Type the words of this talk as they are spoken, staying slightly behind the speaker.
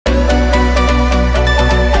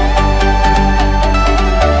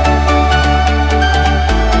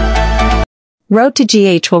Road to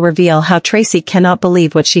GH will reveal how Tracy cannot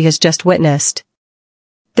believe what she has just witnessed.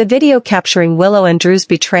 The video capturing Willow and Drew's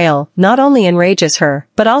betrayal not only enrages her,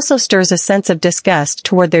 but also stirs a sense of disgust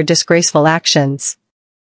toward their disgraceful actions.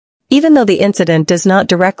 Even though the incident does not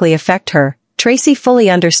directly affect her, Tracy fully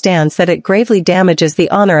understands that it gravely damages the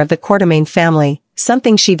honor of the Quartermaine family,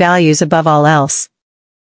 something she values above all else.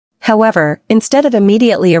 However, instead of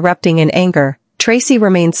immediately erupting in anger, Tracy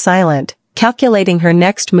remains silent, calculating her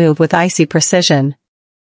next move with icy precision.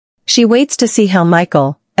 She waits to see how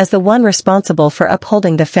Michael, as the one responsible for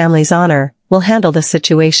upholding the family's honor, will handle the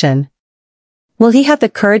situation. Will he have the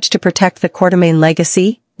courage to protect the Quartermaine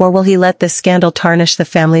legacy, or will he let this scandal tarnish the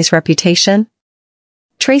family's reputation?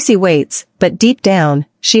 Tracy waits, but deep down,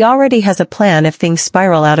 she already has a plan if things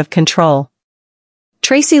spiral out of control.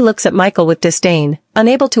 Tracy looks at Michael with disdain,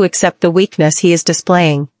 unable to accept the weakness he is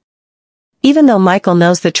displaying. Even though Michael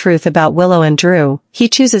knows the truth about Willow and Drew, he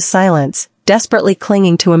chooses silence, desperately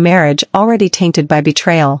clinging to a marriage already tainted by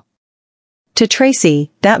betrayal. To Tracy,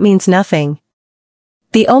 that means nothing.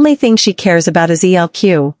 The only thing she cares about is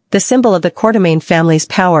ELQ, the symbol of the Quartermaine family's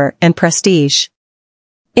power and prestige.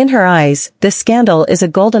 In her eyes, this scandal is a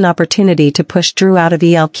golden opportunity to push Drew out of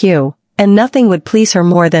ELQ, and nothing would please her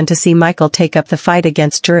more than to see Michael take up the fight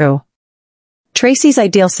against Drew. Tracy's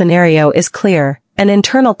ideal scenario is clear, an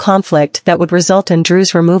internal conflict that would result in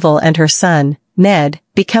Drew's removal and her son, Ned,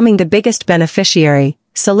 becoming the biggest beneficiary,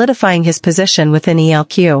 solidifying his position within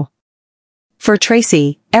ELQ. For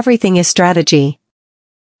Tracy, everything is strategy.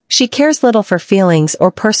 She cares little for feelings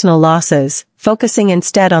or personal losses, focusing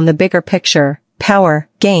instead on the bigger picture, power,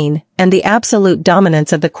 gain, and the absolute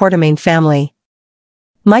dominance of the Quartermaine family.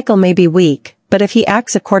 Michael may be weak, but if he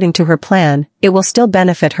acts according to her plan, it will still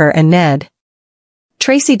benefit her and Ned.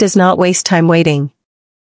 Tracy does not waste time waiting.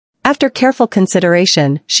 After careful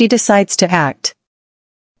consideration, she decides to act.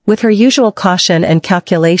 With her usual caution and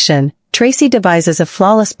calculation, Tracy devises a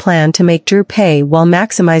flawless plan to make Drew pay while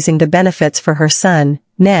maximizing the benefits for her son,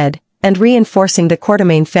 Ned, and reinforcing the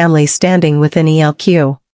Quartermaine family's standing within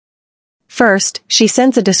ELQ. First, she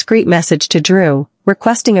sends a discreet message to Drew,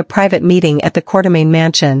 requesting a private meeting at the Quartermaine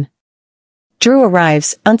mansion. Drew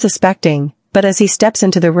arrives, unsuspecting, but as he steps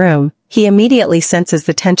into the room, he immediately senses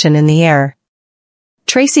the tension in the air.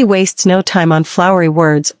 Tracy wastes no time on flowery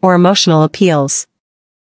words or emotional appeals.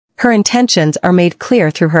 Her intentions are made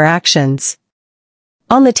clear through her actions.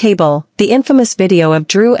 On the table, the infamous video of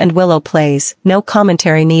Drew and Willow plays, no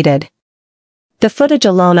commentary needed. The footage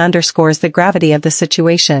alone underscores the gravity of the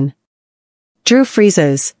situation. Drew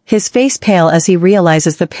freezes, his face pale as he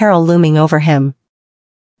realizes the peril looming over him.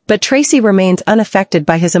 But Tracy remains unaffected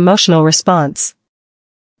by his emotional response.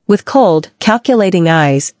 With cold, calculating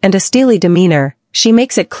eyes and a steely demeanor, she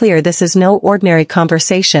makes it clear this is no ordinary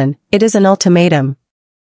conversation, it is an ultimatum.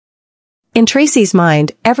 In Tracy's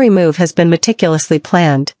mind, every move has been meticulously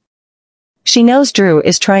planned. She knows Drew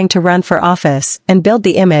is trying to run for office and build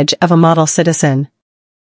the image of a model citizen.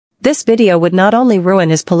 This video would not only ruin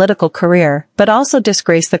his political career, but also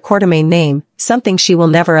disgrace the Quartermaine name, something she will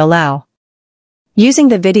never allow. Using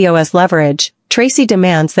the video as leverage, Tracy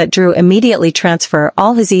demands that Drew immediately transfer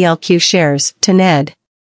all his ELQ shares to Ned.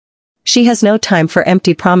 She has no time for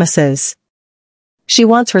empty promises. She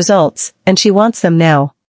wants results, and she wants them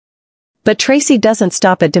now. But Tracy doesn't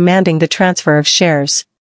stop at demanding the transfer of shares.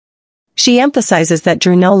 She emphasizes that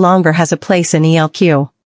Drew no longer has a place in ELQ.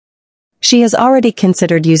 She has already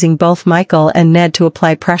considered using both Michael and Ned to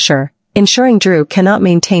apply pressure, ensuring Drew cannot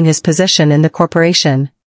maintain his position in the corporation.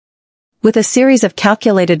 With a series of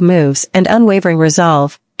calculated moves and unwavering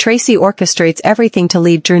resolve, Tracy orchestrates everything to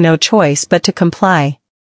leave Drew no choice but to comply.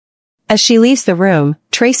 As she leaves the room,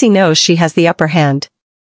 Tracy knows she has the upper hand.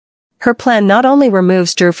 Her plan not only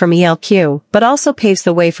removes Drew from ELQ, but also paves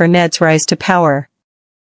the way for Ned's rise to power.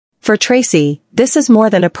 For Tracy, this is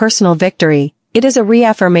more than a personal victory, it is a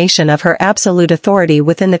reaffirmation of her absolute authority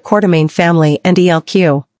within the Quartermaine family and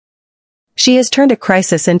ELQ. She has turned a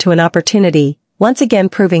crisis into an opportunity, once again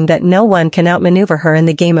proving that no one can outmaneuver her in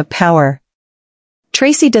the game of power.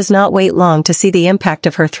 Tracy does not wait long to see the impact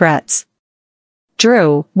of her threats.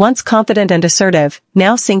 Drew, once confident and assertive,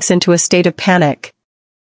 now sinks into a state of panic.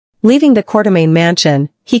 Leaving the Quartermaine mansion,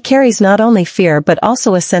 he carries not only fear but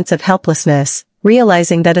also a sense of helplessness,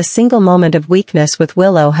 realizing that a single moment of weakness with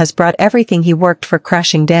Willow has brought everything he worked for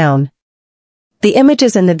crashing down. The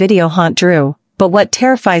images in the video haunt Drew, but what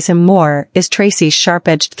terrifies him more is Tracy's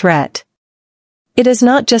sharp-edged threat. It is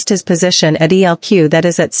not just his position at ELQ that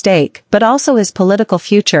is at stake, but also his political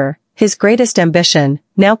future, his greatest ambition,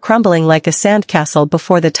 now crumbling like a sandcastle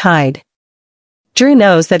before the tide. Drew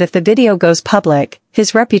knows that if the video goes public,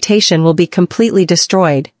 his reputation will be completely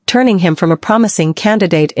destroyed, turning him from a promising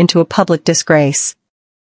candidate into a public disgrace.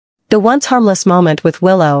 The once harmless moment with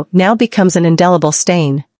Willow now becomes an indelible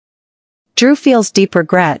stain. Drew feels deep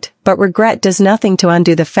regret, but regret does nothing to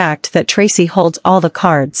undo the fact that Tracy holds all the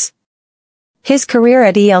cards. His career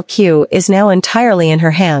at ELQ is now entirely in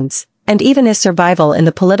her hands, and even his survival in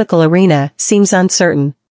the political arena seems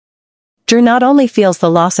uncertain. Drew not only feels the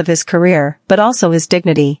loss of his career, but also his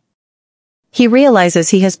dignity. He realizes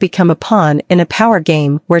he has become a pawn in a power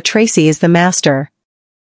game where Tracy is the master.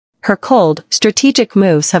 Her cold, strategic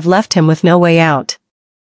moves have left him with no way out.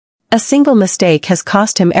 A single mistake has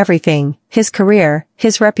cost him everything, his career,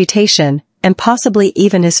 his reputation, and possibly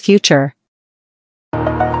even his future.